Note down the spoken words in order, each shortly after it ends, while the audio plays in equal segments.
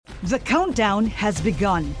The countdown has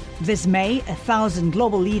begun. This May, 1,000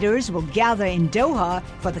 global leaders will gather in Doha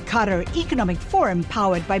for the Qatar Economic Forum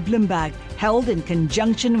powered by Bloomberg, held in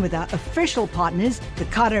conjunction with our official partners, the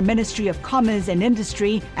Qatar Ministry of Commerce and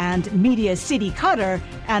Industry and Media City Qatar,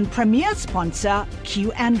 and premier sponsor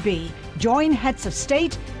QNB. Join heads of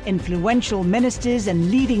state, influential ministers,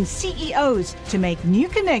 and leading CEOs to make new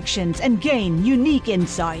connections and gain unique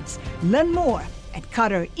insights. Learn more at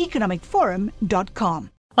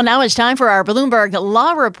QatarEconomicForum.com. Well, now it's time for our Bloomberg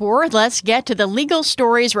Law Report. Let's get to the legal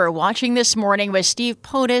stories we're watching this morning with Steve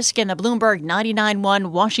Potisk in the Bloomberg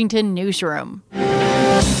 99.1 Washington newsroom.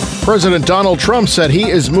 President Donald Trump said he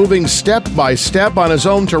is moving step by step on his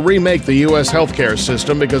own to remake the U.S. healthcare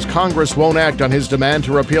system because Congress won't act on his demand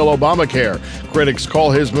to repeal Obamacare. Critics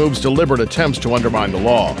call his moves deliberate attempts to undermine the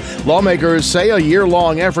law. Lawmakers say a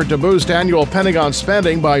year-long effort to boost annual Pentagon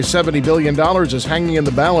spending by $70 billion is hanging in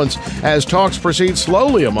the balance as talks proceed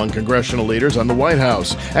slowly among congressional leaders on the White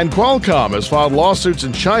House. And Qualcomm has filed lawsuits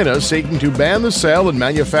in China seeking to ban the sale and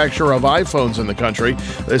manufacture of iPhones in the country.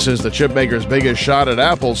 This is the chipmaker's biggest shot at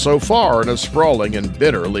Apple so far in a sprawling and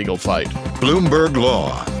bitter legal fight. Bloomberg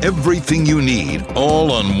Law. Everything you need,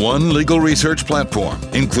 all on one legal research platform,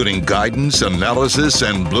 including guidance, analysis,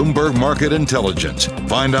 and Bloomberg Market Intelligence.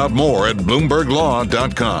 Find out more at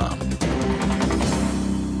BloombergLaw.com.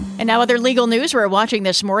 And now other legal news we're watching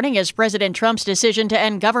this morning is President Trump's decision to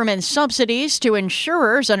end government subsidies to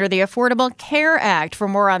insurers under the Affordable Care Act. For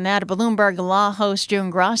more on that, Bloomberg Law host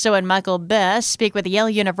June Grasso and Michael Best speak with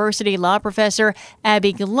Yale University law professor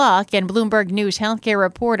Abby Gluck and Bloomberg News healthcare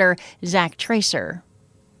reporter Zach Tracer.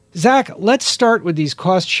 Zach, let's start with these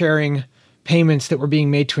cost-sharing payments that were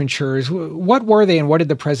being made to insurers. What were they and what did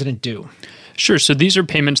the president do? Sure. So these are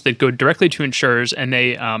payments that go directly to insurers, and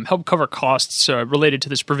they help cover costs related to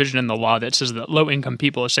this provision in the law that says that low-income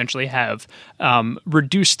people essentially have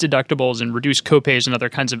reduced deductibles and reduced copays and other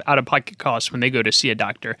kinds of out-of-pocket costs when they go to see a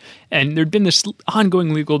doctor. And there'd been this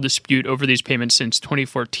ongoing legal dispute over these payments since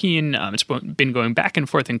 2014. It's been going back and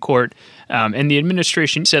forth in court, and the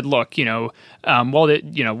administration said, "Look, we're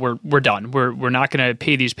done. We're not going to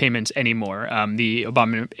pay these payments anymore." The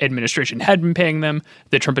Obama administration had been paying them.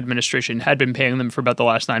 The Trump administration had been paying them for about the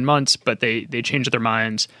last 9 months, but they changed their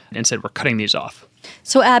minds and said, we're cutting these off.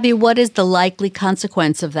 So, Abby, what is the likely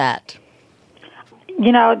consequence of that?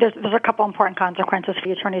 There's a couple important consequences for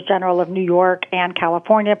the Attorneys General of New York and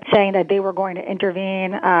California saying that they were going to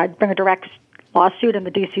intervene, bring a direct lawsuit in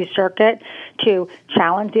the D.C. Circuit to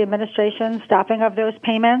challenge the administration's stopping of those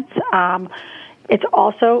payments. It's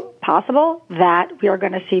also possible that we are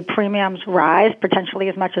going to see premiums rise potentially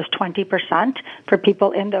as much as 20% for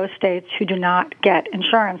people in those states who do not get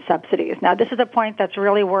insurance subsidies. Now, this is a point that's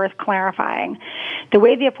really worth clarifying. The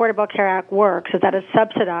way the Affordable Care Act works is that it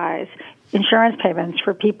subsidizes insurance payments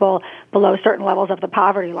for people below certain levels of the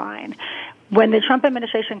poverty line. When the Trump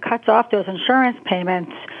administration cuts off those insurance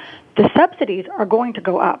payments, the subsidies are going to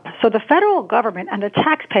go up. So the federal government and the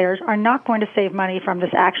taxpayers are not going to save money from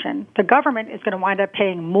this action. The government is going to wind up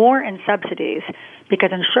paying more in subsidies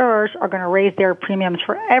because insurers are going to raise their premiums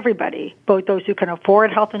for everybody, both those who can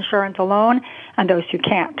afford health insurance alone and those who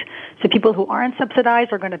can't. So people who aren't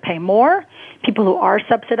subsidized are going to pay more. People who are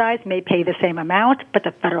subsidized may pay the same amount, but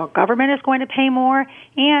the federal government is going to pay more,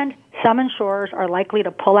 and some insurers are likely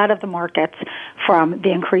to pull out of the markets from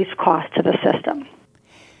the increased cost to the system.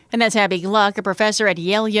 And that's Abby Gluck, a professor at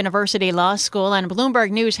Yale University Law School, and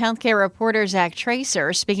Bloomberg News healthcare reporter Zach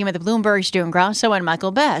Tracer, speaking with Bloomberg's June Grasso and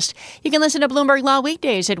Michael Best. You can listen to Bloomberg Law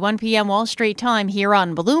weekdays at 1 p.m. Wall Street time here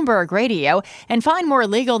on Bloomberg Radio, and find more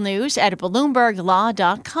legal news at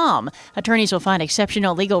BloombergLaw.com. Attorneys will find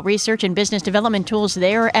exceptional legal research and business development tools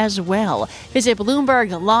there as well. Visit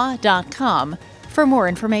BloombergLaw.com for more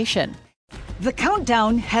information. The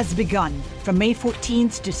countdown has begun. From May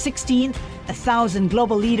 14th to 16th, 1,000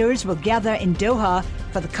 global leaders will gather in Doha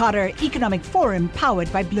for the Qatar Economic Forum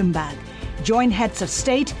powered by Bloomberg. Join heads of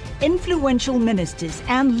state, influential ministers,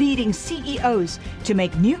 and leading CEOs to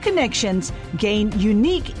make new connections, gain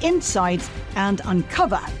unique insights, and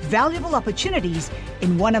uncover valuable opportunities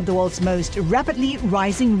in one of the world's most rapidly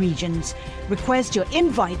rising regions. Request your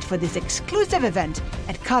invite for this exclusive event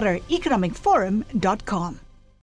at QatarEconomicForum.com.